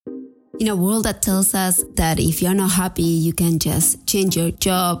In a world that tells us that if you're not happy, you can just change your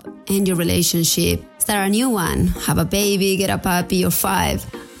job, end your relationship, start a new one, have a baby, get a puppy or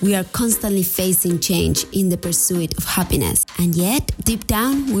 5, we are constantly facing change in the pursuit of happiness. And yet, deep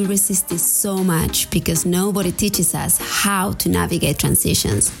down, we resist this so much because nobody teaches us how to navigate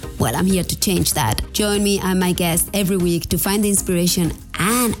transitions. Well, I'm here to change that. Join me and my guest every week to find the inspiration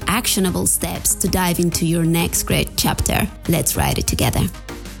and actionable steps to dive into your next great chapter. Let's write it together.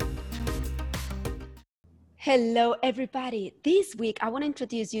 Hello, everybody. This week, I want to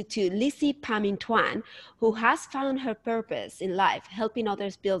introduce you to Lizzie Pamintwan, who has found her purpose in life, helping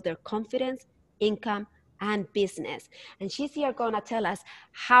others build their confidence, income, and business. And she's here going to tell us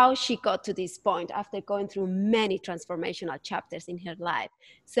how she got to this point after going through many transformational chapters in her life.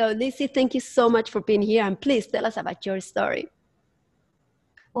 So, Lizzie, thank you so much for being here, and please tell us about your story.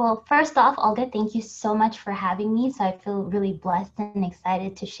 Well, first off, Olga, thank you so much for having me. So I feel really blessed and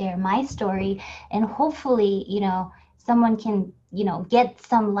excited to share my story, and hopefully, someone can, get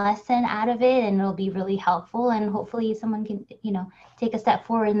some lesson out of it, and it'll be really helpful, and hopefully someone can, take a step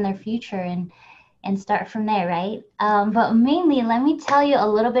forward in their future and start from there, right? But mainly, let me tell you a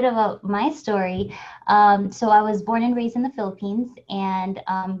little bit about my story. So I was born and raised in the Philippines, and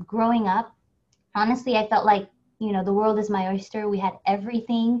growing up, honestly, I felt like the world is my oyster. We had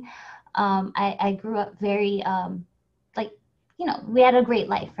everything. I grew up very, we had a great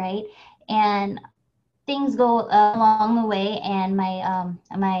life, right? And things go along the way. And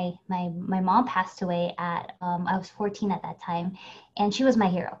my mom passed away at, I was 14 at that time, and she was my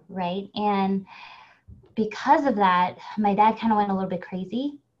hero, right? And because of that, my dad kind of went a little bit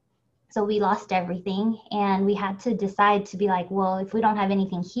crazy. So we lost everything, and we had to decide to be like, well, if we don't have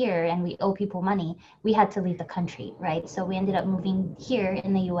anything here and we owe people money, we had to leave the country, right? So we ended up moving here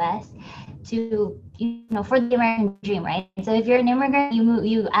in the US to, for the American dream, right? So if you're an immigrant,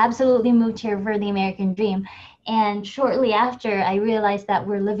 you absolutely moved here for the American dream. And shortly after, I realized that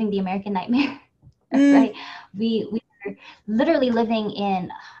we're living the American nightmare, right? We were literally living in,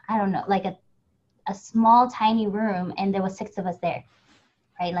 I don't know, like a small, tiny room, and there was 6 of us there.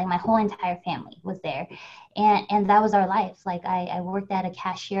 Right? Like my whole entire family was there. And that was our lives. Like I worked at a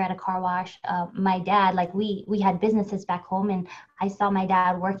cashier at a car wash. My dad, like we had businesses back home, and I saw my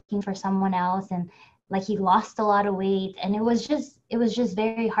dad working for someone else, and like he lost a lot of weight, and it was just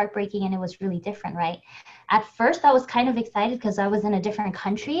very heartbreaking, and it was really different, right? At first I was kind of excited because I was in a different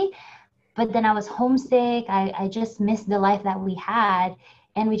country, but then I was homesick. I just missed the life that we had,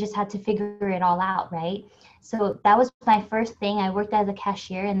 and we just had to figure it all out, right? So that was my first thing. I worked as a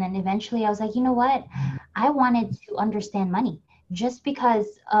cashier, and then eventually I was like, you know what? I wanted to understand money, just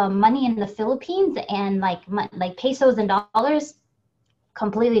because money in the Philippines and like pesos and dollars,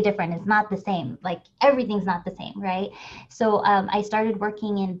 completely different. It's not the same. Like everything's not the same, right? So I started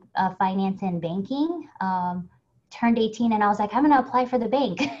working in finance and banking, turned 18, and I was like, I'm going to apply for the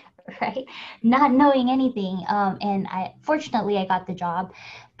bank. Right? Not knowing anything. And fortunately I got the job.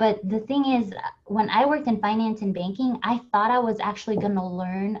 But the thing is, when I worked in finance and banking, I thought I was actually going to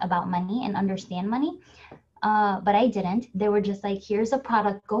learn about money and understand money. But I didn't. They were just like, here's a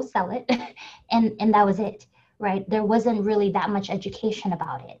product, go sell it. and that was it, right? There wasn't really that much education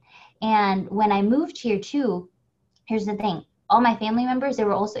about it. And when I moved here too, here's the thing. All my family members, they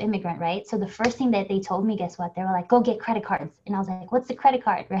were also immigrant, right? So the first thing that they told me, guess what? They were like, go get credit cards. And I was like, what's the credit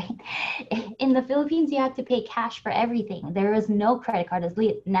card, right? In the Philippines, you have to pay cash for everything. There is no credit card.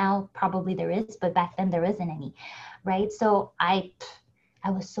 Now probably there is, but back then there isn't any, right? So I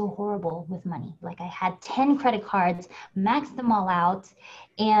was so horrible with money. Like I had 10 credit cards, maxed them all out,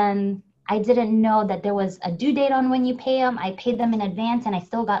 and I didn't know that there was a due date on when you pay them. I paid them in advance, and I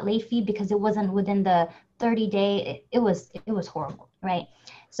still got late fee because it wasn't within the 30-day. It was horrible, right?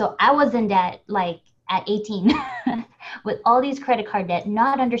 So I was in debt like at 18 with all these credit card debt,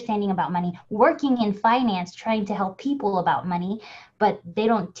 not understanding about money, working in finance, trying to help people about money, but they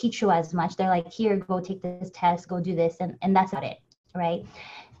don't teach you as much. They're like, here, go take this test, go do this, and that's about it, right?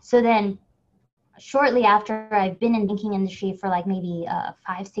 So then shortly after, I've been in the banking industry for like maybe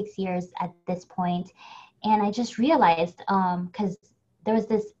 5-6 years at this point, and I just realized because there was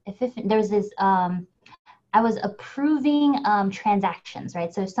this I was approving transactions,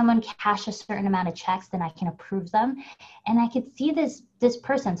 right? So if someone cashed a certain amount of checks, then I can approve them. And I could see this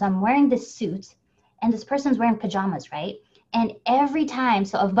person. So I'm wearing this suit, and this person's wearing pajamas, right? And every time,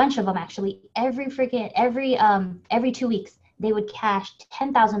 so a bunch of them actually, every 2 weeks, they would cash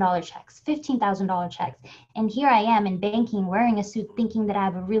 $10,000 checks, $15,000 checks. And here I am in banking wearing a suit thinking that I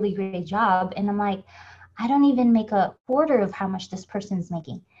have a really great job. And I'm like, I don't even make a quarter of how much this person's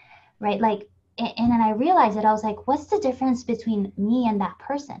making, right? Like, and then I realized that I was like, what's the difference between me and that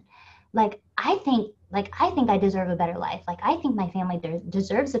person, like I think I deserve a better life. Like I think my family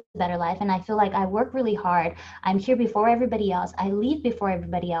deserves a better life, and I feel like I work really hard. I'm here before everybody else. I leave before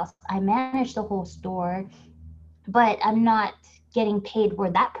everybody else. I manage the whole store, but I'm not getting paid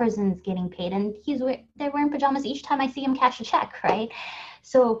where that person's getting paid, and they're wearing pajamas each time I see him cash a check, right?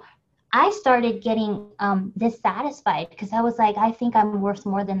 So I started getting dissatisfied because I was like, I think I'm worth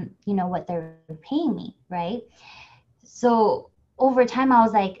more than what they're paying me, right? So over time, I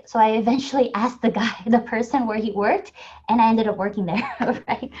was like, so I eventually asked the person where he worked, and I ended up working there,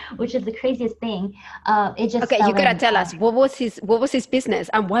 right? Which is the craziest thing. It just Okay, you fell gotta in. tell us what was his business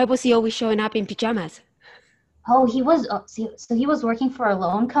and why was he always showing up in pajamas? Oh, he was so he was working for a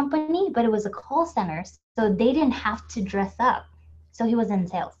loan company, but it was a call center, so they didn't have to dress up. So he was in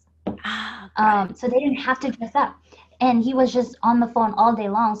sales. Ah, got it. So they didn't have to dress up. And he was just on the phone all day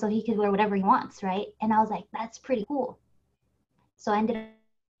long, so he could wear whatever he wants, right? And I was like, that's pretty cool. So I ended up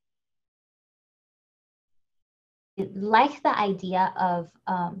like the idea of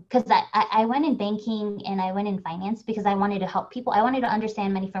because I went in banking and I went in finance because I wanted to help people. I wanted to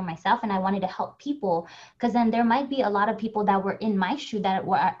understand money for myself, and I wanted to help people because then there might be a lot of people that were in my shoe that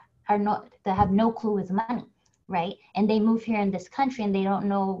are not that have no clue with money, right? And they move here in this country and they don't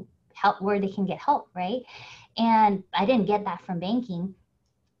know help where they can get help, right? And I didn't get that from banking.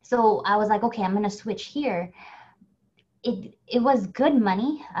 So I was like, okay, I'm going to switch here. It was good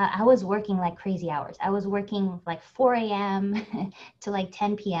money. I was working like crazy hours. I was working like 4 a.m. to like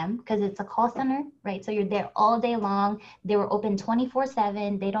 10 p.m. because it's a call center, right? So you're there all day long. They were open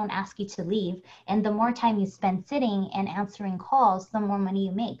 24/7. They don't ask you to leave. And the more time you spend sitting and answering calls, the more money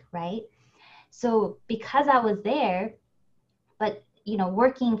you make, right? So because I was there, but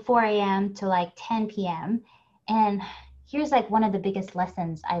working 4 a.m. to like 10 p.m. And here's like one of the biggest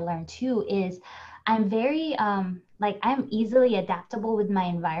lessons I learned too is I'm very like I'm easily adaptable with my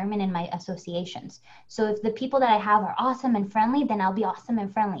environment and my associations. So if the people that I have are awesome and friendly, then I'll be awesome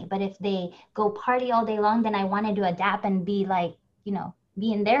and friendly. But if they go party all day long, then I wanted to adapt and be like,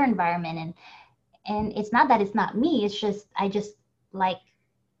 be in their environment. And it's not that it's not me, it's just I just like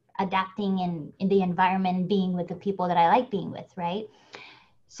adapting in the environment, being with the people that I like being with, right?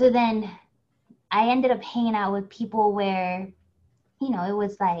 So then I ended up hanging out with people where, it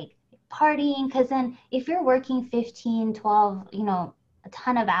was like partying. Because then if you're working 15, 12, a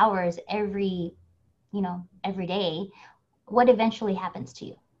ton of hours every day, what eventually happens to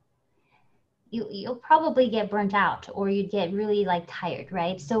you? You'll probably get burnt out or you'd get really like tired,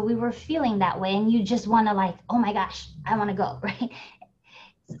 right? So we were feeling that way and you just want to like, oh my gosh, I want to go, right?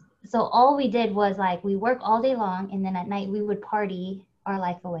 So all we did was like we work all day long and then at night we would party our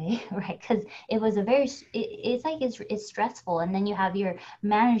life away, right? Because it was it's like it's stressful. And then you have your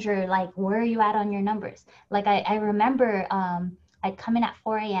manager like, where are you at on your numbers? Like I remember I'd come in at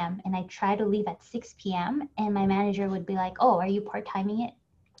 4 a.m. and I try to leave at 6 p.m. and my manager would be like, oh, are you part-timing it?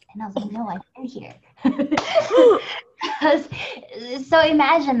 And I was like, no, I've been here. So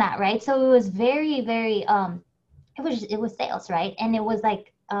imagine that, right? So it was very, very it was sales, right? And it was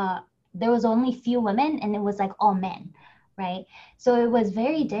like there was only few women and it was like all men, right? So it was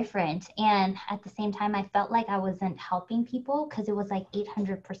very different. And at the same time, I felt like I wasn't helping people because it was like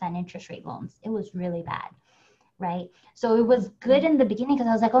 800% interest rate loans. It was really bad, right? So it was good in the beginning because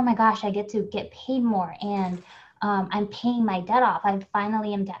I was like, oh my gosh, I get to get paid more and I'm paying my debt off. I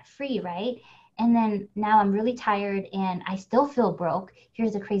finally am debt free, right? And then now I'm really tired and I still feel broke.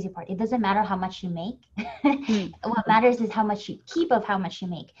 Here's the crazy part. It doesn't matter how much you make. What matters is how much you keep of how much you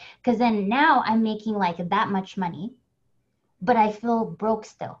make. Because then now I'm making like that much money, but I feel broke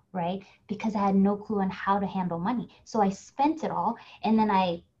still, right? Because I had no clue on how to handle money. So I spent it all and then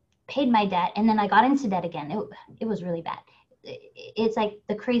I paid my debt and then I got into debt again. It was really bad. It's like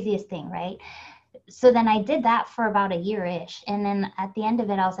the craziest thing, right? So then I did that for about a year-ish. And then at the end of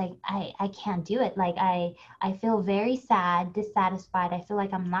it, I was like, I can't do it. Like I feel very sad, dissatisfied. I feel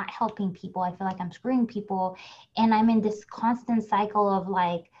like I'm not helping people. I feel like I'm screwing people. And I'm in this constant cycle of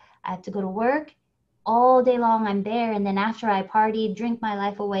like, I have to go to work all day long. I'm there. And then after I party, drink my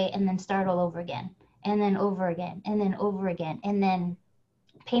life away and then start all over again. And then over again. And then over again. And then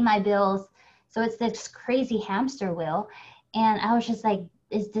pay my bills. So it's this crazy hamster wheel. And I was just like,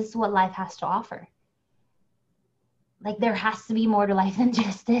 is this what life has to offer? Like there has to be more to life than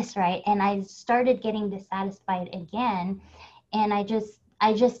just this, right? And I started getting dissatisfied again. And I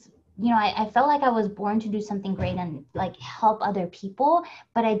felt like I was born to do something great and like help other people,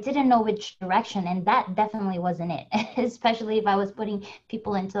 but I didn't know which direction. And that definitely wasn't it, especially if I was putting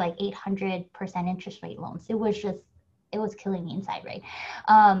people into like 800% interest rate loans. It was killing me inside, right?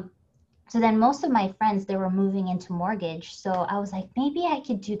 So then most of my friends, they were moving into mortgage. So I was like, maybe I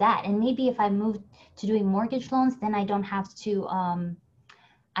could do that. And maybe if I moved to doing mortgage loans, then I don't have to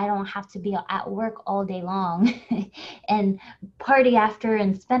be at work all day long and party after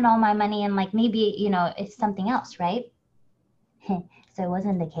and spend all my money, and like maybe, it's something else, right? So it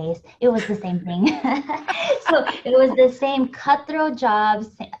wasn't the case. It was the same thing. So it was the same cutthroat jobs,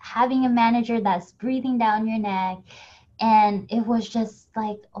 having a manager that's breathing down your neck. And it was just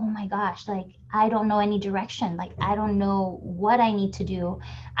like, oh my gosh, like I don't know any direction. Like I don't know what I need to do.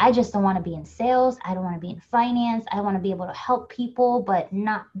 I just don't want to be in sales. I don't want to be in finance. I want to be able to help people, but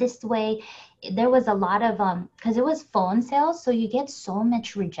not this way. There was a lot of because it was phone sales, so you get so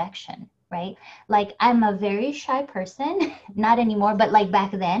much rejection, right? Like I'm a very shy person, not anymore, but like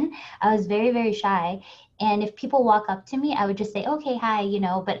back then I was very, very shy. And if people walk up to me, I would just say, okay, hi,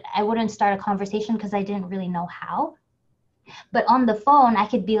 but I wouldn't start a conversation because I didn't really know how. But on the phone, I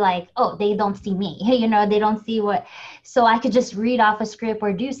could be like, oh, they don't see me, they don't see what, so I could just read off a script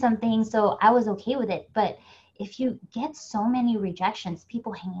or do something. So I was okay with it. But if you get so many rejections,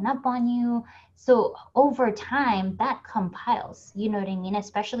 people hanging up on you, so over time that compiles, you know what I mean?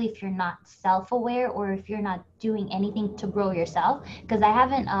 Especially if you're not self-aware or if you're not doing anything to grow yourself. Because I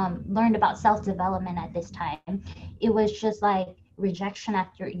haven't learned about self-development at this time. It was just like rejection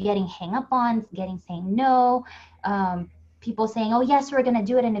after getting hang up on, getting saying no, people saying, oh, yes, we're going to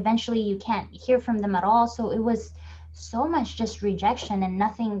do it. And eventually you can't hear from them at all. So it was so much just rejection and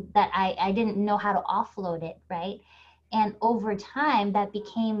nothing that I didn't know how to offload it. Right. And over time that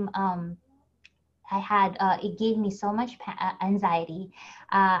became, it gave me so much anxiety.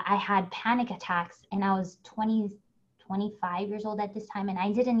 I had panic attacks and I was 25 years old at this time. And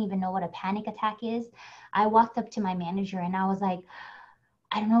I didn't even know what a panic attack is. I walked up to my manager and I was like,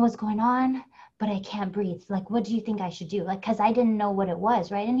 I don't know what's going on, but I can't breathe. Like, what do you think I should do? Like, because I didn't know what it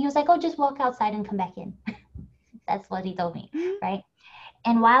was, right? And he was like, oh, just walk outside and come back in. That's what he told me, right?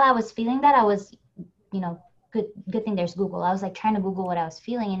 And while I was feeling that, I was, good thing there's Google. I was like trying to Google what I was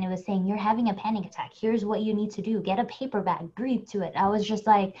feeling, and it was saying, you're having a panic attack. Here's what you need to do. Get a paper bag, breathe to it. I was just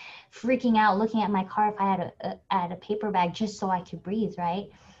like freaking out, looking at my car if I had a paper bag just so I could breathe, right?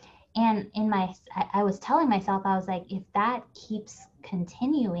 And I was telling myself, I was like, if that keeps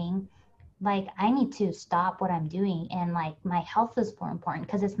continuing, like I need to stop what I'm doing, and like my health is more important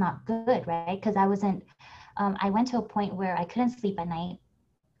because it's not good, right? Because I went to a point where I couldn't sleep at night.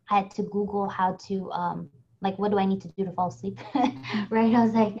 I had to Google how to like, what do I need to do to fall asleep? Right? I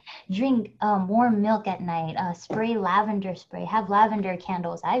was like, drink warm milk at night, spray lavender spray, have lavender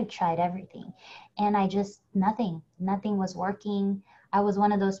candles. I tried everything, and nothing was working. I was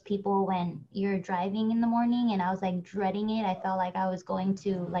one of those people when you're driving in the morning and I was like dreading it. I felt like I was going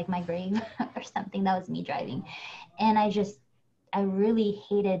to like my grave or something. That was me driving. And I really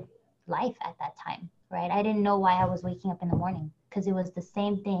hated life at that time, right? I didn't know why I was waking up in the morning because it was the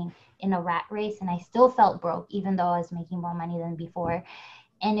same thing in a rat race. And I still felt broke, even though I was making more money than before.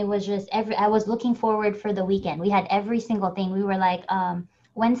 And it was just I was looking forward for the weekend. We had every single thing. We were like,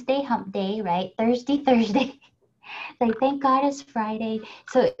 Wednesday hump day, right? Thursday. Like, thank God it's Friday.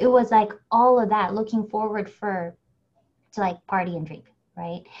 So it was like all of that, looking forward to like party and drink,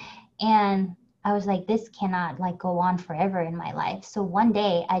 right? And I was like, this cannot like go on forever in my life. So one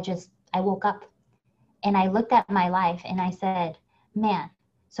day I woke up and I looked at my life and I said, man,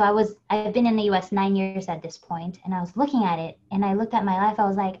 I've been in the US 9 years at this point, and I was looking at it and I looked at my life. I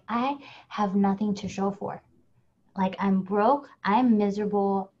was like, I have nothing to show for. Like, I'm broke, I'm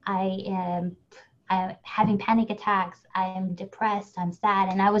miserable, I'm having panic attacks, I'm depressed, I'm sad.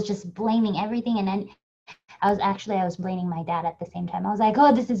 And I was just blaming everything. And then I was blaming my dad at the same time. I was like,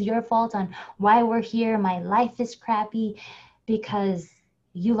 oh, this is your fault on why we're here. My life is crappy because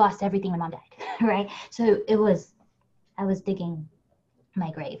you lost everything when mom died, right? So I was digging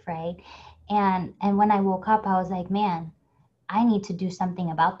my grave, right? And when I woke up, I was like, man, I need to do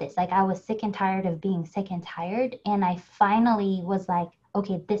something about this. Like, I was sick and tired of being sick and tired. And I finally was like,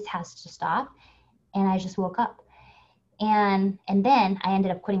 okay, this has to stop. And I just woke up. And then I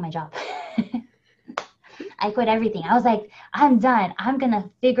ended up quitting my job. I quit everything. I was like, I'm done. I'm going to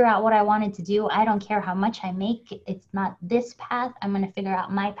figure out what I wanted to do. I don't care how much I make. It's not this path. I'm going to figure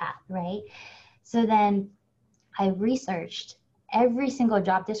out my path, right? So then I researched every single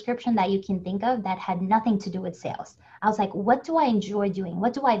job description that you can think of that had nothing to do with sales. I was like, what do I enjoy doing?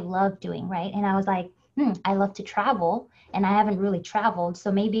 What do I love doing, right? And I was like, I love to travel, and I haven't really traveled,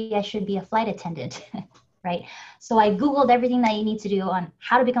 so maybe I should be a flight attendant, right? So I Googled everything that you need to do on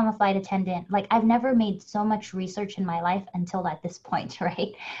how to become a flight attendant. Like, I've never made so much research in my life until at this point,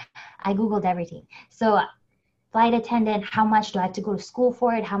 right? I Googled everything. So flight attendant, how much do I have to go to school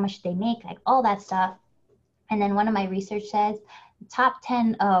for it? How much do they make? Like all that stuff. And then one of my research says top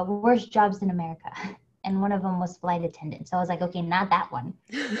 10 worst jobs in America. And one of them was flight attendant. So I was like, okay, not that one.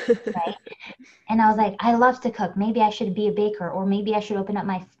 Right. And I was like, I love to cook. Maybe I should be a baker, or maybe I should open up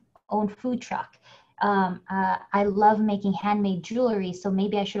my own food truck. I love making handmade jewelry. So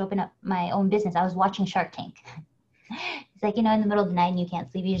maybe I should open up my own business. I was watching Shark Tank. It's like, in the middle of the night and you can't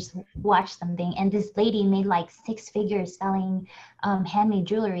sleep, you just watch something. And this lady made like 6 figures selling handmade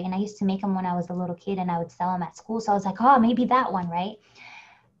jewelry. And I used to make them when I was a little kid, and I would sell them at school. So I was like, oh, maybe that one, right?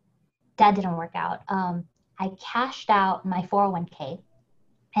 That didn't work out. I cashed out my 401k.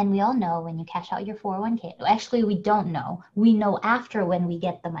 And we all know when you cash out your 401k, actually, we don't know. We know after, when we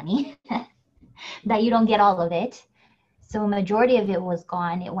get the money, that you don't get all of it. So a majority of it was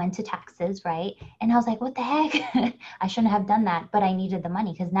gone. It went to taxes, right? And I was like, what the heck? I shouldn't have done that, but I needed the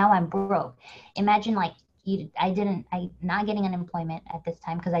money because now I'm broke. Imagine like, I'm not getting unemployment at this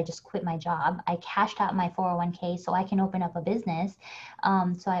time because I just quit my job. I cashed out my 401k so I can open up a business.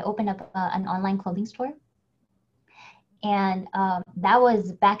 So I opened up an online clothing store. And that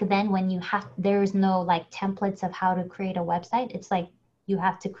was back then when there's no like templates of how to create a website. It's like you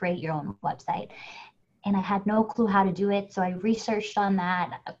have to create your own website. And I had no clue how to do it. So I researched on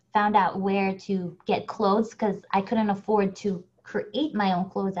that, found out where to get clothes because I couldn't afford to create my own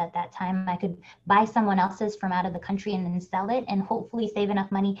clothes at that time. I could buy someone else's from out of the country and then sell it and hopefully save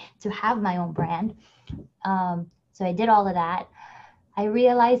enough money to have my own brand. So I did all of that. I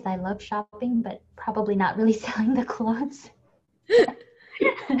realized I love shopping, but probably not really selling the clothes.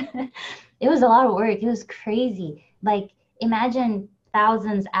 It was a lot of work. It was crazy. Like, imagine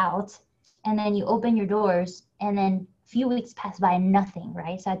thousands out, and then you open your doors, and then a few weeks pass by and nothing,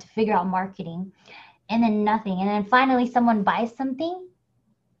 right? So I had to figure out marketing, and then nothing. And then finally someone buys something,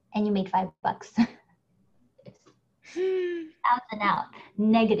 and you made $5. Out and out,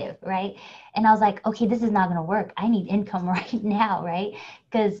 negative, right? And I was like, okay, this is not going to work. I need income right now, right?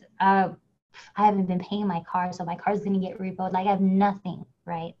 Because I haven't been paying my car, so my car's going to get repoed. Like, I have nothing,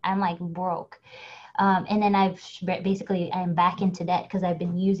 right? I'm like broke. And then I'm back into debt because I've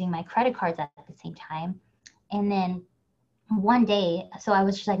been using my credit cards at the same time. And then one day, so I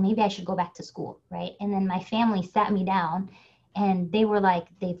was just like, maybe I should go back to school, right? And then my family sat me down, and they were like,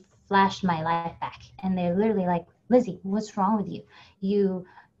 they flashed my life back, and they're literally like, Lizzie, what's wrong with you? You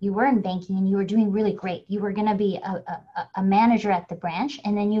were in banking and you were doing really great. You were going to be a manager at the branch,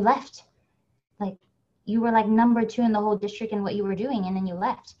 and then you left. Like, you were like number 2 in the whole district in what you were doing, and then you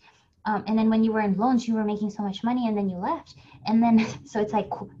left. And then when you were in loans, you were making so much money, and then you left. And then, so it's like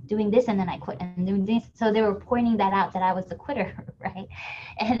doing this, and then I quit, and doing this. So they were pointing that out, that I was the quitter, right?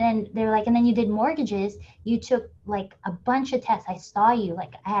 And then they're like, and then you did mortgages. You took like a bunch of tests. I saw you,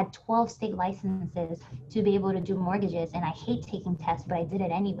 like I had 12 state licenses to be able to do mortgages. And I hate taking tests, but I did it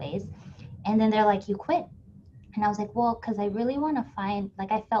anyways. And then they're like, you quit. And I was like, well, because I really want to find,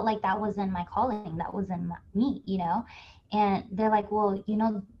 like, I felt like that wasn't my calling. That wasn't me, And they're like, well,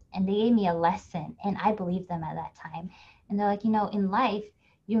 and they gave me a lesson, and I believed them at that time. And they're like, in life,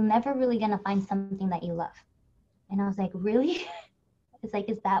 you're never really going to find something that you love. And I was like, really? It's like,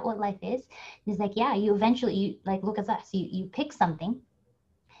 is that what life is? And it's like, yeah, you like, look at us. You pick something,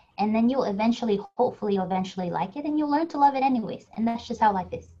 and then you'll hopefully like it, and you'll learn to love it anyways. And that's just how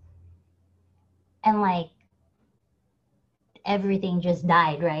life is. And like, everything just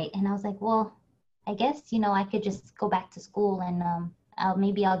died, right? And I was like, well, I guess, I could just go back to school, and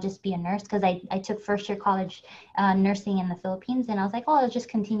maybe I'll just be a nurse, because I took first year college nursing in the Philippines, and I was like, oh, I'll just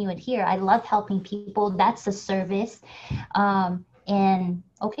continue it here. I love helping people. That's a service. And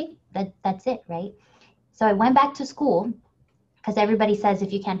okay, that's it, right? So I went back to school, because everybody says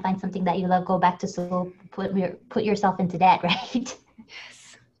if you can't find something that you love, go back to school, put yourself into debt, right? Yes.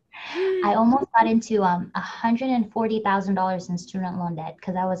 I almost got into $140,000 in student loan debt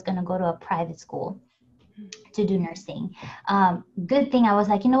because I was going to go to a private school to do nursing. Good thing I was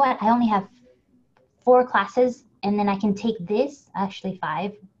like, you know what? I only have 4 classes, and then I can take this, actually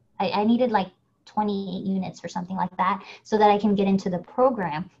 5. I needed like 28 units or something like that, so that I can get into the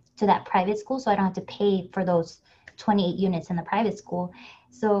program to that private school, so I don't have to pay for those 28 units in the private school.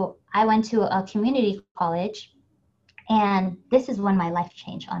 So I went to a community college, and this is when my life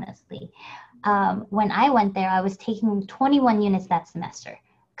changed, honestly. When I went there, I was taking 21 units that semester,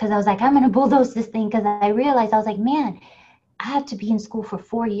 because I was like, I'm going to bulldoze this thing, because I realized, I was like, man, I have to be in school for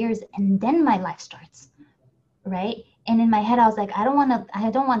 4 years, and then my life starts, right? And in my head, I was like, I don't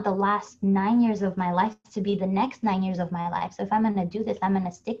want the last 9 years of my life to be the next 9 years of my life. So if I'm going to do this, I'm going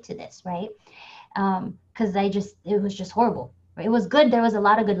to stick to this, right? Because it was just horrible. It was good. There was a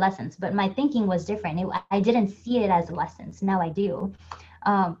lot of good lessons, but my thinking was different. I didn't see it as lessons. Now I do.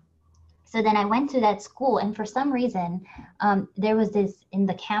 Um, so then I went to that school, and for some reason, there was this in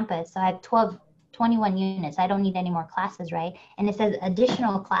the campus. So I have 21 units. I don't need any more classes, right? And it says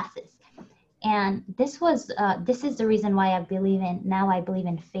additional classes. And this is the reason why I believe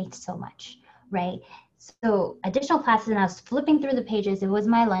in faith so much, right? So additional classes, and I was flipping through the pages. It was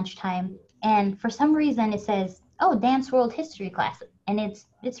my lunchtime, and for some reason it says, "Oh, Dance World History class," and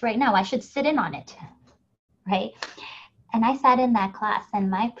it's right now. I should sit in on it, right? And I sat in that class,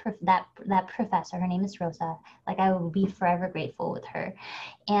 and that professor, her name is Rosa. Like, I will be forever grateful with her,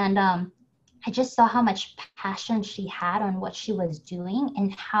 and I just saw how much passion she had on what she was doing,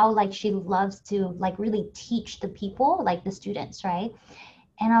 and how like she loves to like really teach the people, like the students, right?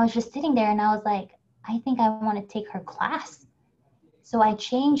 And I was just sitting there, and I was like, I think I want to take her class. So I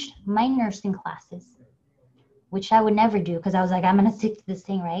changed my nursing classes, which I would never do, because I was like, I'm going to stick to this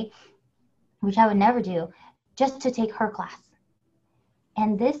thing, right? Which I would never do, just to take her class.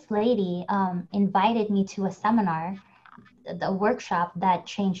 And this lady invited me to a seminar, the workshop that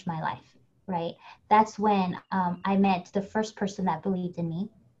changed my life. Right. That's when I met the first person that believed in me,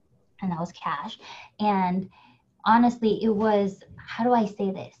 and that was Cash. And honestly, it was, how do I say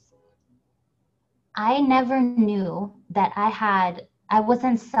this? I never knew that I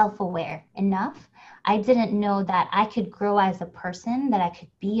wasn't self-aware enough. I didn't know that I could grow as a person, that I could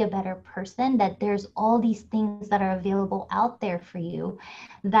be a better person, that there's all these things that are available out there for you,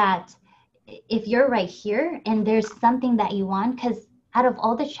 that if you're right here and there's something that you want, because out of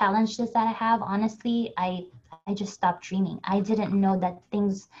all the challenges that I have, honestly, I just stopped dreaming. I didn't know that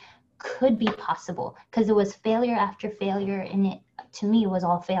things could be possible, because it was failure after failure, and it, to me, it was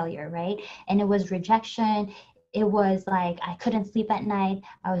all failure, right? And it was rejection. It was like I couldn't sleep at night.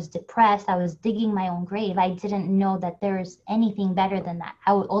 I was depressed. I was digging my own grave. I didn't know that there's anything better than that.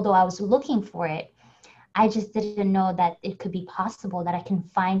 Although I was looking for it, I just didn't know that it could be possible that I can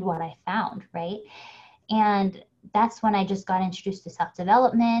find what I found, right? And that's when I just got introduced to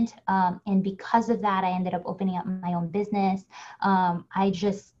self-development. And because of that, I ended up opening up my own business. I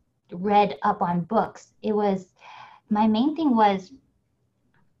just read up on books. My main thing was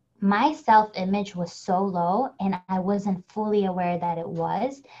my self-image was so low, and I wasn't fully aware that it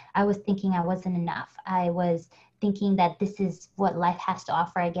was. I was thinking I wasn't enough. I was thinking that this is what life has to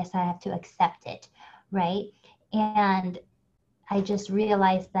offer. I guess I have to accept it, right? And I just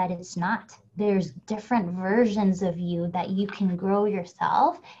realized that it's not. There's different versions of you that you can grow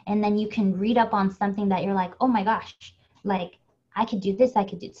yourself, and then you can read up on something that you're like, oh my gosh, like I could do this, I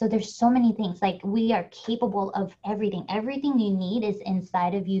could do. So there's so many things. Like, we are capable of everything. Everything you need is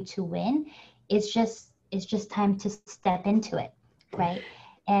inside of you to win. It's just time to step into it, right?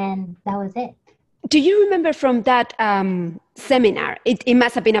 And that was it. Do you remember from that seminar? It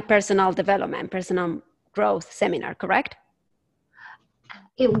must have been a personal development, personal growth seminar, correct?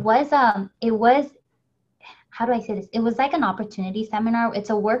 It was, how do I say this? It was like an opportunity seminar. It's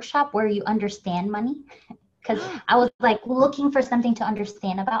a workshop where you understand money, because I was like looking for something to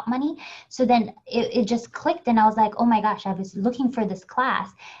understand about money. So then it just clicked, and I was like, oh my gosh, I was looking for this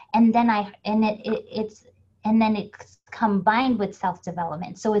class. And then it's combined with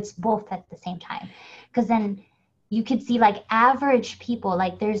self-development. So it's both at the same time, because then you could see like average people,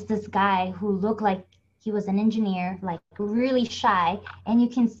 like there's this guy who looked like he was an engineer, like really shy, and you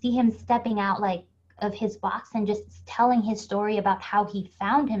can see him stepping out like of his box and just telling his story about how he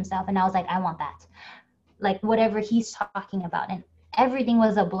found himself. And I was like, I want that, like whatever he's talking about. And everything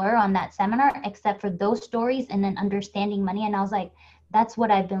was a blur on that seminar except for those stories and then understanding money. And I was like, that's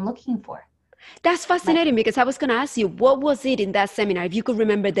what I've been looking for. That's fascinating, because I was going to ask you, what was it in that seminar, if you could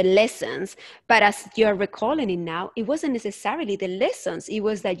remember the lessons? But as you're recalling it now, it wasn't necessarily the lessons. It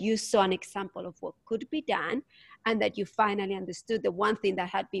was that you saw an example of what could be done, and that you finally understood the one thing that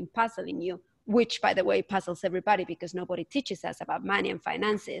had been puzzling you, which, by the way, puzzles everybody, because nobody teaches us about money and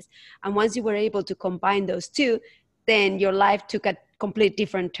finances. And once you were able to combine those two, then your life took a complete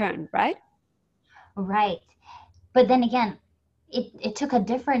different turn, right? Right. But then again, it took a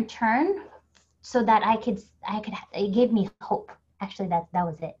different turn so that it gave me hope. Actually, that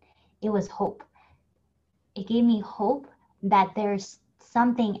was it. It was hope. It gave me hope that there's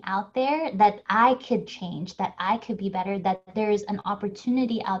something out there that I could change, that I could be better, that there's an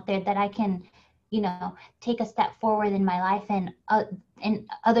opportunity out there that I can, take a step forward in my life, and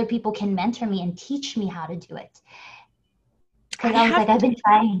other people can mentor me and teach me how to do it. Because I was like, I've been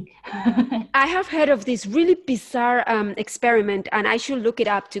trying. I have heard of this really bizarre experiment, and I should look it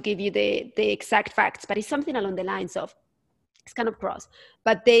up to give you the exact facts, but it's something along the lines of It's kind of gross.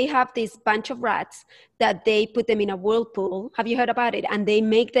 But they have this bunch of rats that they put them in a whirlpool. Have you heard about it? And they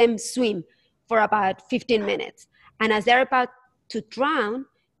make them swim for about 15 minutes. And as they're about to drown,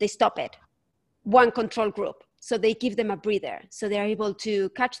 they stop it. One control group. So they give them a breather. So they're able to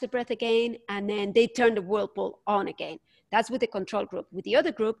catch the breath again, and then they turn the whirlpool on again. That's with the control group. With the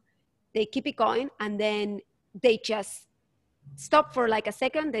other group, they keep it going, and then they just stop for like a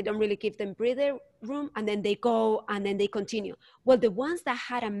second. They don't really give them breather room, and then they go, and then they continue. Well, the ones that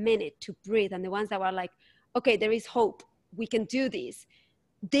had a minute to breathe, and the ones that were like, okay, there is hope, we can do this,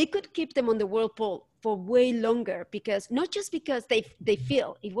 they could keep them on the whirlpool for way longer, because not just because they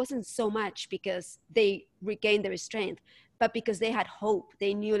feel, it wasn't so much because they regained their strength, but because they had hope.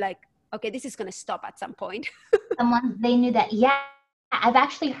 They knew like, okay, this is going to stop at some point. Someone, they knew that. Yeah, I've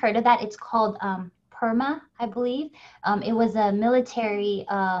actually heard of that. It's called PERMA, I believe. It was a military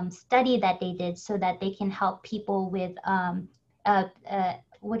study that they did so that they can help people with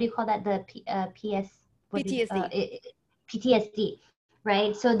what do you call that? The PTSD. PTSD,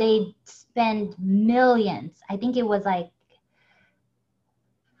 right? So they spend millions. I think it was like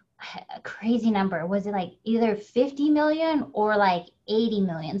a crazy number. Was it like either 50 million or like 80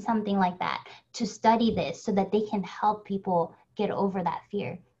 million, something like that, to study this so that they can help people get over that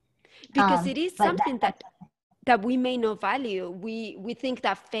fear? Because it is something that we may not value. We think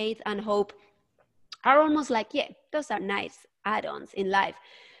that faith and hope are almost like, yeah, those are nice add-ons in life.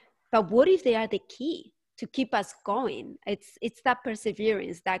 But what if they are the key to keep us going? It's that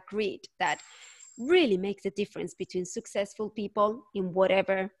perseverance, that grit, that really makes a difference between successful people in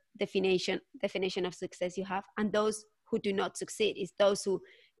whatever definition of success you have, and those who do not succeed. It's those who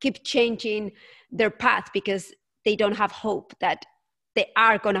keep changing their path because they don't have hope that they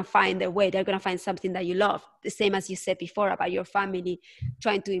are going to find their way. They're going to find something that you love. The same as you said before about your family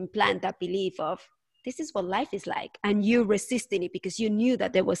trying to implant that belief of this is what life is like, and you resisting it because you knew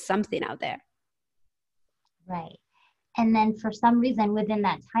that there was something out there. Right. And then for some reason within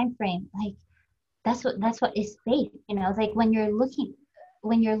that time frame, like that's what is faith. You know, it's like when you're looking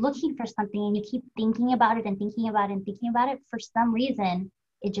for something and you keep thinking about it and thinking about it and thinking about it, for some reason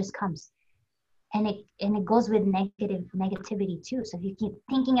it just comes. And it goes with negativity too. So if you keep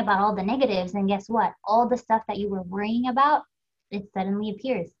thinking about all the negatives, then guess what? All the stuff that you were worrying about, it suddenly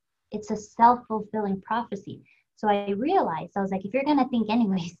appears. It's a self-fulfilling prophecy. So I realized, I was like, if you're gonna think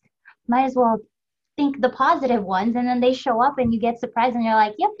anyways, might as well think the positive ones, and then they show up and you get surprised and you're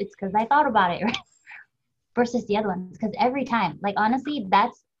like, yep, it's because I thought about it, right? Versus the other ones. Because every time, like honestly, I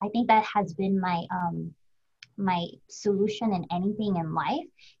think that has been my solution in anything in life,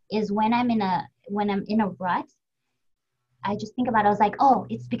 is when I'm in a rut, I just think about it. I was like, oh,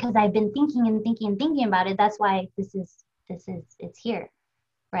 it's because I've been thinking and thinking and thinking about it. That's why it's here,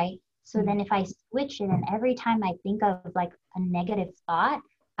 right? So then if I switch it, and every time I think of like a negative thought,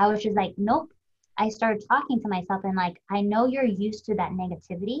 I was just like, nope. I started talking to myself and like, I know you're used to that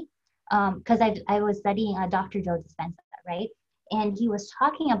negativity. Because I was studying Dr. Joe Dispenza, right? And he was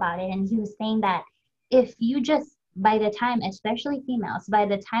talking about it, and he was saying that if you just, by the time, especially females, by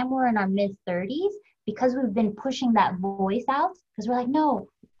the time we're in our mid-30s, because we've been pushing that voice out, because we're like, no,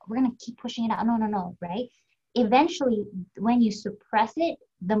 we're going to keep pushing it out. No, right? Eventually, when you suppress it,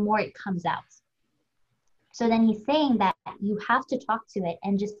 the more it comes out. So then he's saying that you have to talk to it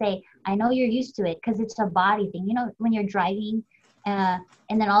and just say, I know you're used to it, because it's a body thing. You know, when you're driving, and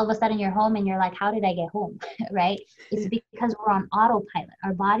then all of a sudden you're home and you're like, how did I get home? Right? It's because we're on autopilot.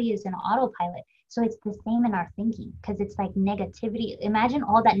 Our body is in autopilot. So it's the same in our thinking, because it's like negativity. Imagine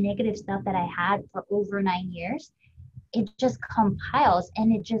all that negative stuff that I had for over 9 years. It just compiles,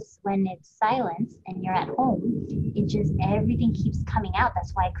 and it just, when it's silence and you're at home, it just, everything keeps coming out.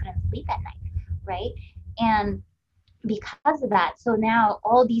 That's why I couldn't sleep at night, right? And because of that, so now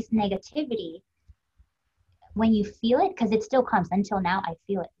all these negativity, when you feel it, because it still comes, until now I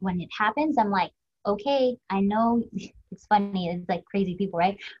feel it. When it happens, I'm like, okay, I know. It's funny, it's like crazy people,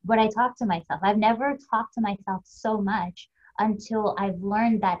 right? But I talk to myself. I've never talked to myself so much until I've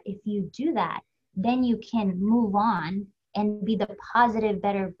learned that if you do that, then you can move on and be the positive,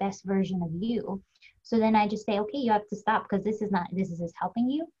 better, best version of you. So then I just say, okay, you have to stop, because this is helping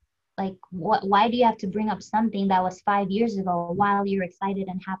you. Like, why do you have to bring up something that was 5 years ago while you're excited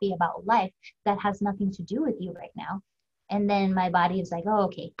and happy about life that has nothing to do with you right now? And then my body is like, oh,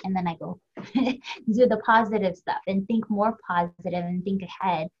 okay. And then I go do the positive stuff and think more positive and think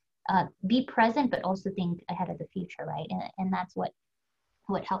ahead, be present, but also think ahead of the future, right? And that's what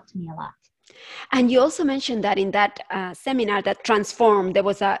helped me a lot. And you also mentioned that in that seminar that transformed, it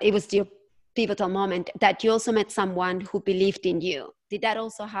was your pivotal moment, that you also met someone who believed in you. Did that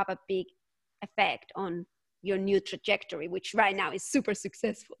also have a big effect on your new trajectory, which right now is super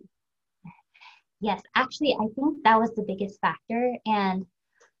successful? Yes, actually, I think that was the biggest factor. And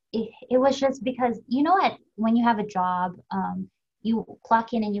it was just because, you know, when you have a job, you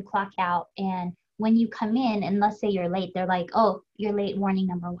clock in and you clock out. And when you come in and let's say you're late, they're like, oh, you're late, warning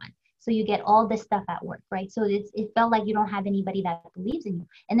number one. So you get all this stuff at work, right? So it felt like you don't have anybody that believes in you.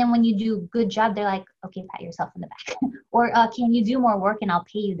 And then when you do good job, they're like, okay, pat yourself in the back. Or can you do more work and I'll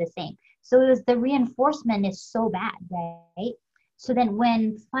pay you the same. So it was the reinforcement is so bad, right? So then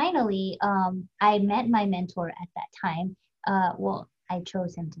when finally I met my mentor at that time, well, I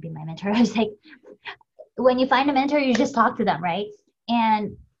chose him to be my mentor. I was like, when you find a mentor, you just talk to them, right?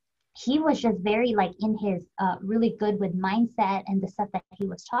 And he was just very like in his really good with mindset and the stuff that he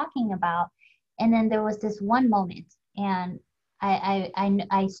was talking about. And then there was this one moment, and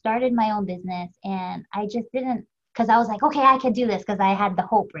I started my own business, and I just didn't, because I was like, okay, I can do this, because I had the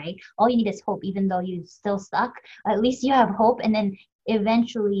hope, right? All you need is hope, even though you still suck. At least you have hope, and then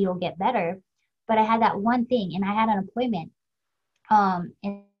eventually you'll get better. But I had that one thing, and I had an appointment. And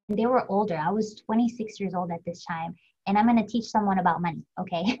they were older. I was 26 years old at this time, and I'm going to teach someone about money,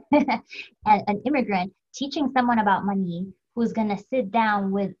 okay? An immigrant teaching someone about money who's going to sit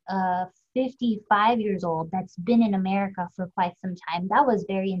down with a 55 years old that's been in America for quite some time. That was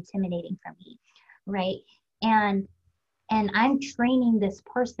very intimidating for me, right? And I'm training this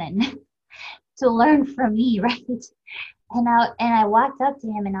person to learn from me, right? And I walked up to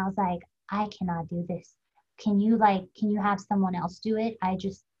him and I was like, I cannot do this. Can you have someone else do it? I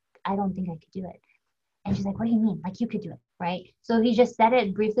don't think I could do it. And she's like, what do you mean? Like, you could do it, right? So he just said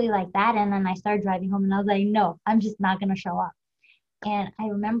it briefly like that. And then I started driving home and I was like, no, I'm just not going to show up. And I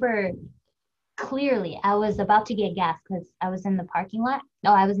remember clearly I was about to get gas because I was in the parking lot.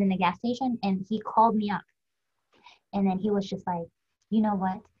 No, I was in the gas station, and he called me up. And then he was just like, you know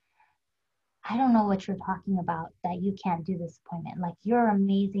what? I don't know what you're talking about, that you can't do this appointment. Like, you're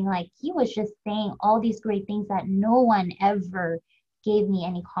amazing. Like, he was just saying all these great things that no one ever gave me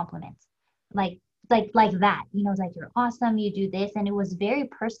any compliments. Like that, you know, like, you're awesome, you do this. And it was very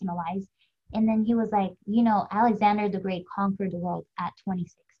personalized. And then he was like, you know, Alexander the Great conquered the world at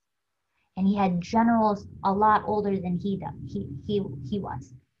 26. And he had generals a lot older than he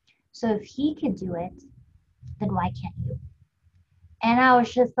was. So if he could do it, then why can't you? And I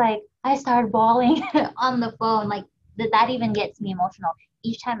was just like, I started bawling on the phone. Like, that even gets me emotional.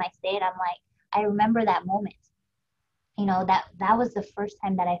 Each time I say it, I'm like, I remember that moment. You know, that was the first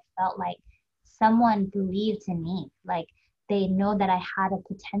time that I felt like someone believed in me. Like, they know that I had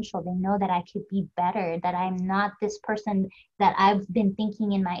a potential. They know that I could be better, that I'm not this person that I've been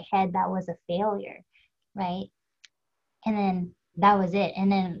thinking in my head that was a failure, right? And then that was it.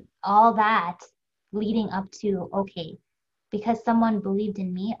 And then all that leading up to, okay, because someone believed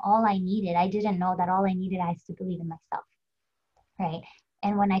in me, I didn't know that all I needed is to believe in myself, right?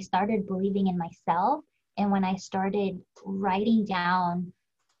 And when I started believing in myself, and when I started writing down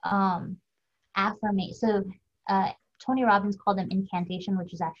affirmation, so Tony Robbins called them incantation,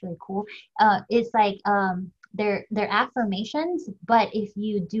 which is actually cool. It's like they're affirmations, but if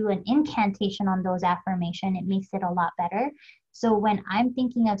you do an incantation on those affirmation, it makes it a lot better. So when I'm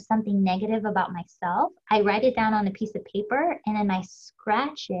thinking of something negative about myself, I write it down on a piece of paper, and then I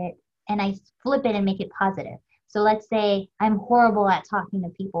scratch it and I flip it and make it positive. So let's say I'm horrible at talking to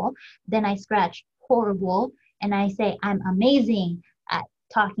people. Then I scratch horrible and I say I'm amazing at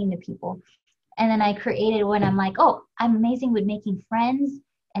talking to people. And then I created when I'm like, oh, I'm amazing with making friends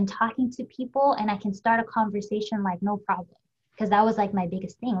and talking to people, and I can start a conversation like no problem. Because that was like my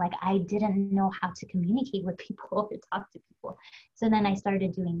biggest thing. Like, I didn't know how to communicate with people or talk to people. So then I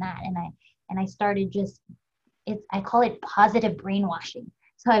started doing that, and I started I call it positive brainwashing.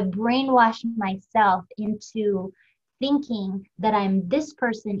 So I brainwashed myself into thinking that I'm this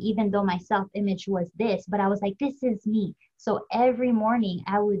person, even though my self-image was this, but I was like, this is me. So every morning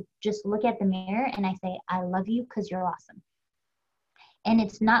I would just look at the mirror and I say, I love you because you're awesome. And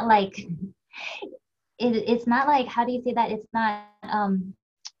it's not like, it's not like, how do you say that? It's not, I'm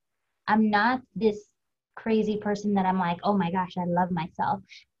not this crazy person that I'm like, oh my gosh, I love myself.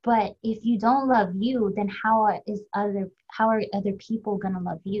 But if you don't love you, then how are other people going to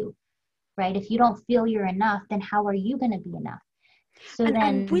love you, right? If you don't feel you're enough, then how are you going to be enough? So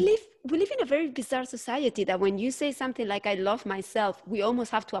and we live in a very bizarre society that when you say something like, I love myself, we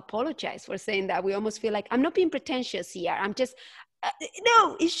almost have to apologize for saying that. We almost feel like, I'm not being pretentious here. I'm just,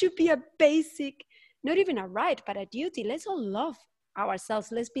 no, it should be a basic, not even a right, but a duty. Let's all love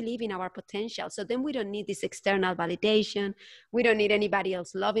ourselves. Let's believe in our potential. So then we don't need this external validation. We don't need anybody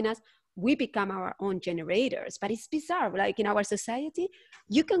else loving us. we become our own generators. But it's bizarre. Like in our society,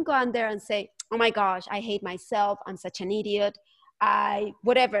 you can go on there and say, oh my gosh, I hate myself. I'm such an idiot.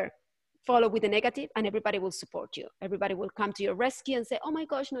 Whatever, follow with the negative, and everybody will support you. Everybody will come to your rescue and say, oh my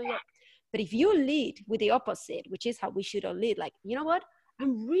gosh, no, you're. But if you lead with the opposite, which is how we should all lead, like, you know what?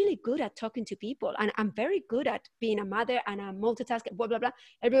 I'm really good at talking to people, and I'm very good at being a mother and a multitasker, blah, blah, blah.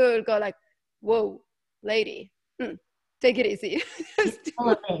 Everybody will go like, whoa, lady, take it easy.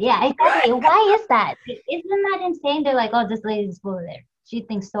 Yeah, exactly. Why is that? Isn't that insane? They're like, oh, this lady's full of it. She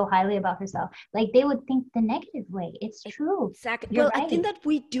thinks so highly about herself. Like they would think the negative way. It's true. Exactly. You're Well, right. I think that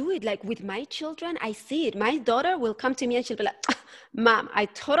we do it like with my children. I see it. My daughter will come to me and she'll be like, Mom, I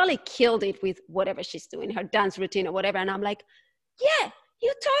totally killed it with whatever she's doing, her dance routine or whatever. And I'm like, yeah,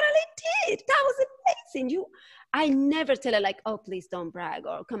 you totally did. That was amazing. I never tell her like, oh, please don't brag,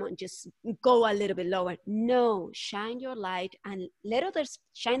 or come on, just go a little bit lower. No, shine your light and let others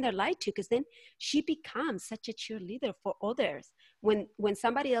shine their light too, because then she becomes such a cheerleader for others. When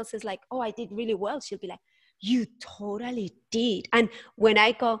somebody else is like, oh, I did really well, she'll be like, you totally did. And when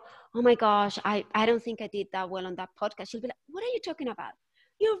I go, oh my gosh, I don't think I did that well on that podcast, she'll be like, what are you talking about?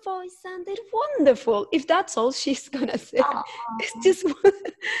 Your voice sounded wonderful. If that's all she's gonna say, it's just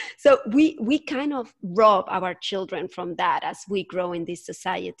so we kind of rob our children from that as we grow in this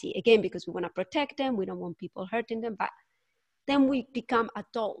society, again, because we want to protect them, we don't want people hurting them, but then we become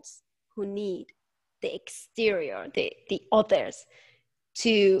adults who need the exterior, the others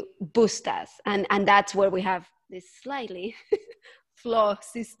to boost us, and that's where we have this slightly flawed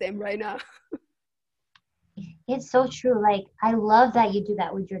system right now. It's so true. Like, I love that you do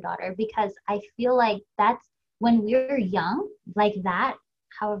that with your daughter, because I feel like that's when we're young, like that,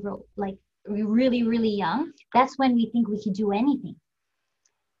 however, like really, really young, that's when we think we could do anything.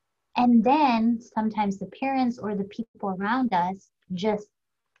 And then sometimes the parents or the people around us just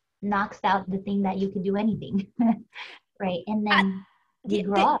knocks out the thing that you could do anything. Right. And then we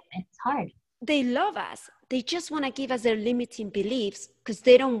grow up and it's hard. They love us. They just want to give us their limiting beliefs because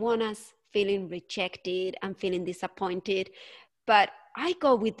they don't want us feeling rejected and feeling disappointed. But I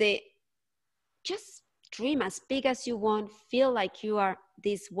go with just dream as big as you want, feel like you are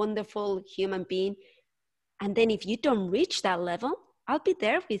this wonderful human being. And then if you don't reach that level, I'll be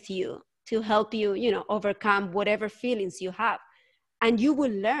there with you to help you, overcome whatever feelings you have. And you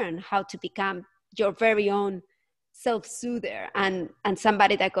will learn how to become your very own self-soother and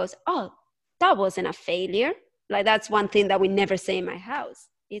somebody that goes, oh, that wasn't a failure. Like that's one thing that we never say in my house.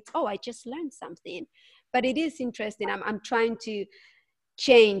 It's, oh, I just learned something. But it is interesting. I'm trying to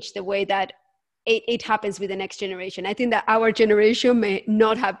change the way that it happens with the next generation. I think that our generation may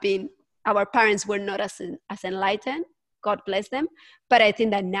not have been, our parents were not as enlightened, God bless them. But I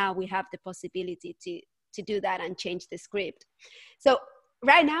think that now we have the possibility to do that and change the script. So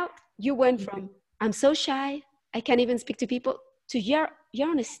right now you went from, I'm so shy, I can't even speak to people, to you're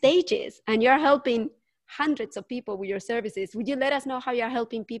on stages and you're helping hundreds of people with your services. Would you let us know how you're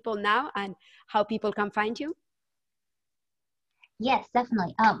helping people now and how people can find you? Yes,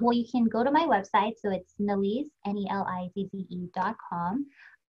 definitely. Well, you can go to my website. So it's Nelizze, NELIZZE.com.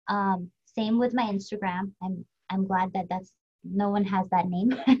 Same with my Instagram. I'm glad that no one has that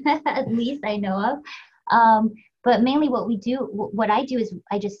name, at least I know of. But mainly what I do is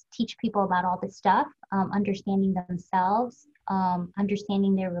I just teach people about all this stuff, understanding themselves,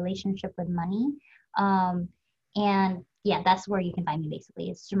 understanding their relationship with money. And yeah, that's where you can find me basically.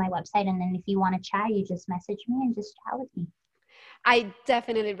 It's through my website. And then if you want to chat, you just message me and just chat with me. I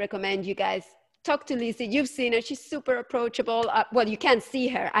definitely recommend you guys talk to Lizzie. You've seen her. She's super approachable. Well, you can't see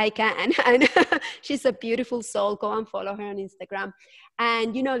her. I can. And she's a beautiful soul. Go and follow her on Instagram.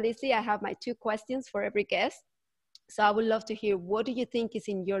 And Lizzie, I have my 2 questions for every guest. So I would love to hear, what do you think is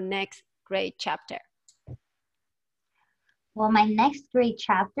in your next great chapter? Well, my next great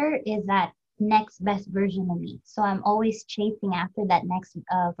chapter is that next best version of me. So I'm always chasing after that next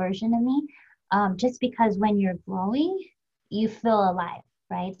version of me, just because when you're growing, you feel alive,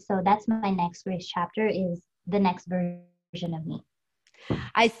 right? So that's my next great chapter, is the next version of me.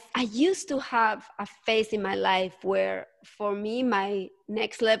 I used to have a phase in my life where for me, my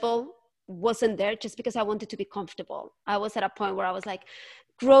next level wasn't there just because I wanted to be comfortable. I was at a point where I was like,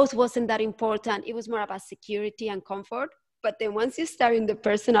 growth wasn't that important. It was more about security and comfort. But then once you start in the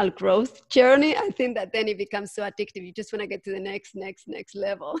personal growth journey, I think that then it becomes so addictive. You just want to get to the next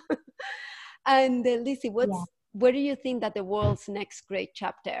level. And Lizzie, where do you think that the world's next great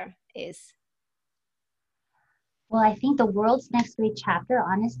chapter is? Well, I think the world's next great chapter,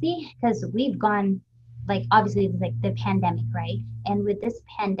 honestly, because we've gone, like, obviously, it's like the pandemic, right? And with this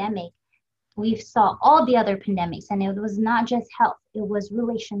pandemic, we saw all the other pandemics, and it was not just health, it was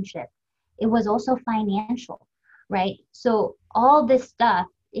relationship. It was also financial, right? So all this stuff,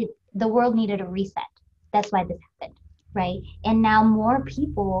 the world needed a reset. That's why this happened, right? And now more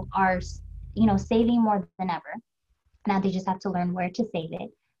people are, saving more than ever. Now they just have to learn where to save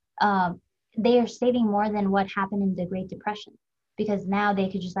it. They are saving more than what happened in the Great Depression, because now they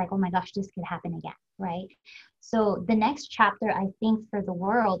could just like, oh my gosh, this could happen again, right? So the next chapter, I think, for the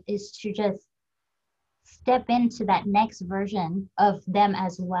world is to just step into that next version of them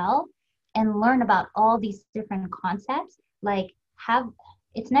as well and learn about all these different concepts. Like,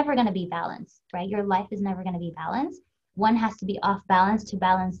 it's never going to be balanced, right? Your life is never going to be balanced. One has to be off balance to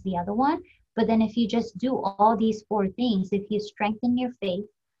balance the other one. But then if you just do all these 4 things, if you strengthen your faith,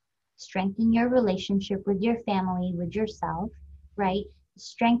 strengthen your relationship with your family, with yourself, right?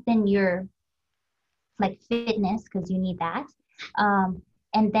 Strengthen your fitness, because you need that.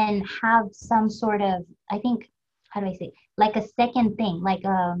 And then have some sort of, I think, how do I say, like a second thing, like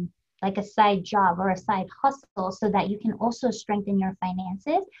a side job or a side hustle, so that you can also strengthen your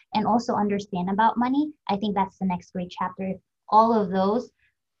finances and also understand about money. I think that's the next great chapter. If all of those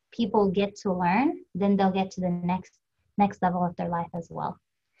people get to learn, then they'll get to the next level of their life as well.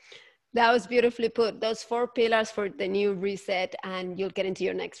 That was beautifully put. Those 4 pillars for the new reset, and you'll get into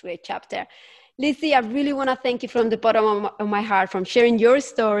your next great chapter. Lizzie, I really want to thank you from the bottom of my heart for sharing your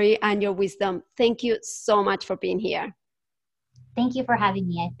story and your wisdom. Thank you so much for being here. Thank you for having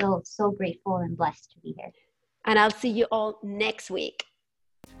me. I feel so grateful and blessed to be here. And I'll see you all next week.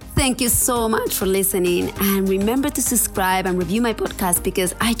 Thank you so much for listening. And remember to subscribe and review my podcast,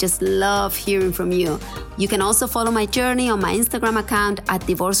 because I just love hearing from you. You can also follow my journey on my Instagram account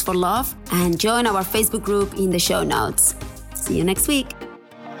 @Divorce for Love and join our Facebook group in the show notes. See you next week.